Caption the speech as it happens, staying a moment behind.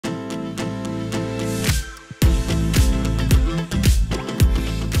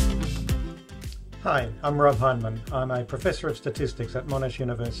Hi, I'm Rob Heinemann. I'm a Professor of Statistics at Monash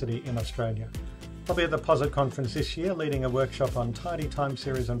University in Australia. I'll be at the POSIT conference this year leading a workshop on tidy time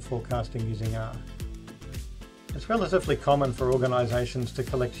series and forecasting using R. It's relatively common for organisations to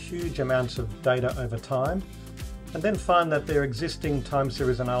collect huge amounts of data over time and then find that their existing time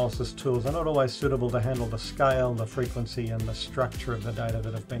series analysis tools are not always suitable to handle the scale, the frequency and the structure of the data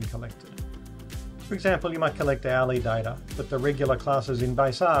that have been collected. For example, you might collect hourly data, but the regular classes in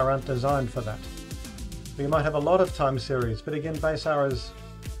Base R aren't designed for that. Or you might have a lot of time series, but again, Base R is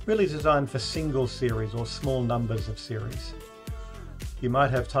really designed for single series or small numbers of series. You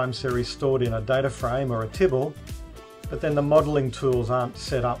might have time series stored in a data frame or a tibble, but then the modelling tools aren't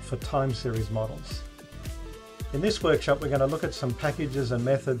set up for time series models. In this workshop, we're going to look at some packages and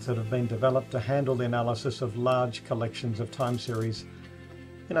methods that have been developed to handle the analysis of large collections of time series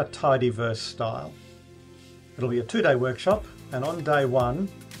in a tidyverse style. It'll be a two-day workshop, and on day one,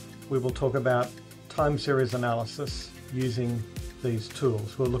 we will talk about time series analysis using these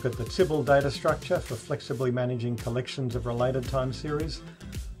tools. We'll look at the Tibble data structure for flexibly managing collections of related time series.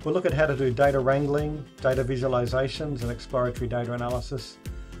 We'll look at how to do data wrangling, data visualizations and exploratory data analysis.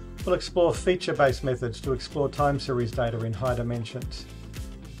 We'll explore feature-based methods to explore time series data in high dimensions.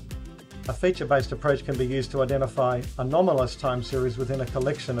 A feature-based approach can be used to identify anomalous time series within a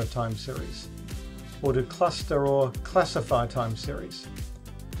collection of time series, or to cluster or classify time series.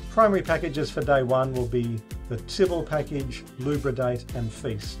 Primary packages for day one will be the Tibble package, Lubridate and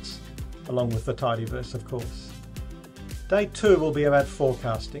Feasts, along with the tidyverse of course. Day two will be about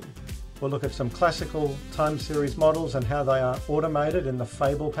forecasting. We'll look at some classical time series models and how they are automated in the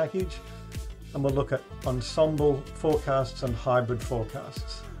Fable package, and we'll look at ensemble forecasts and hybrid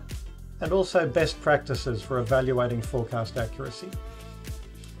forecasts, and also best practices for evaluating forecast accuracy.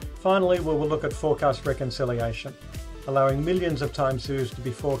 Finally, we will look at forecast reconciliation, allowing millions of time series to be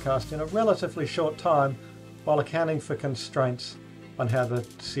forecast in a relatively short time while accounting for constraints on how the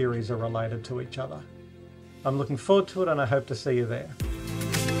series are related to each other. I'm looking forward to it and I hope to see you there.